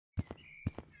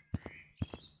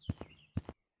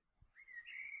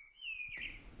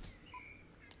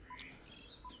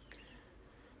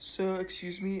sir,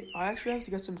 excuse me. I actually have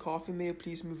to get some coffee. May you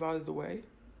please move out of the way?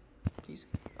 Please.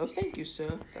 Oh, thank you,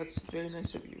 sir. That's very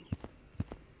nice of you.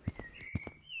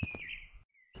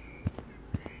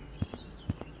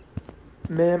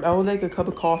 Ma'am, I would like a cup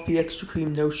of coffee, extra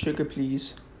cream, no sugar,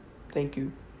 please. Thank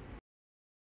you.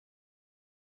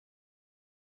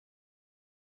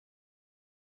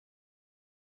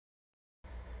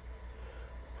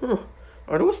 Huh.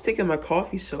 I don't know what's taking my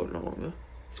coffee so long.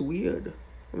 It's weird.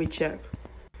 Let me check.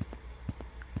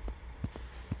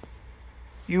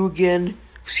 You again.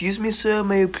 Excuse me, sir.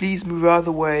 May you please move out of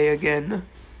the way again?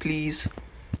 Please.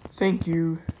 Thank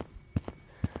you.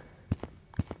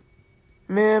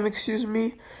 Ma'am, excuse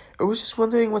me. I was just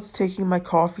wondering what's taking my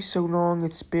coffee so long.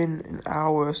 It's been an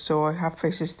hour, so I have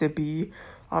places to be.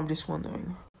 I'm just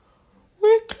wondering.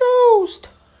 We're closed.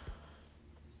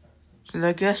 Then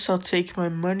I guess I'll take my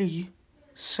money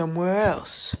somewhere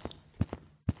else.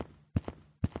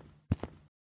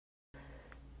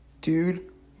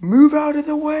 Dude, move out of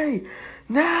the way.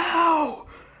 Now!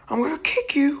 I'm gonna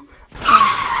kick you.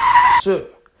 Sir,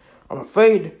 I'm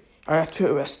afraid I have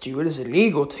to arrest you. It is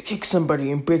illegal to kick somebody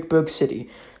in Brickburg City.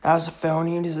 That is a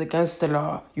felony and is against the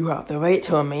law. You have the right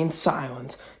to remain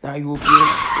silent. Now you will be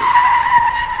arrested.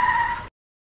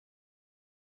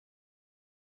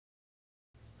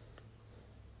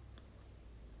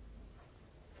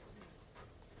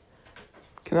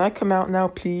 Can I come out now,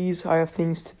 please? I have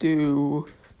things to do.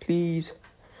 Please.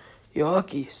 You're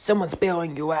lucky. Someone's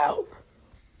bailing you out.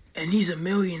 And he's a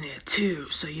millionaire, too,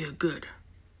 so you're good.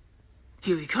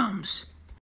 Here he comes.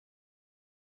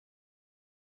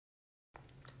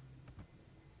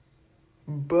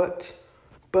 But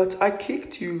I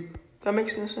kicked you. That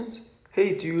makes no sense.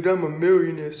 Hey, dude, I'm a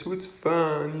millionaire, so it's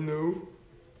fine, you know.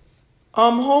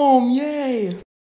 I'm home, yay!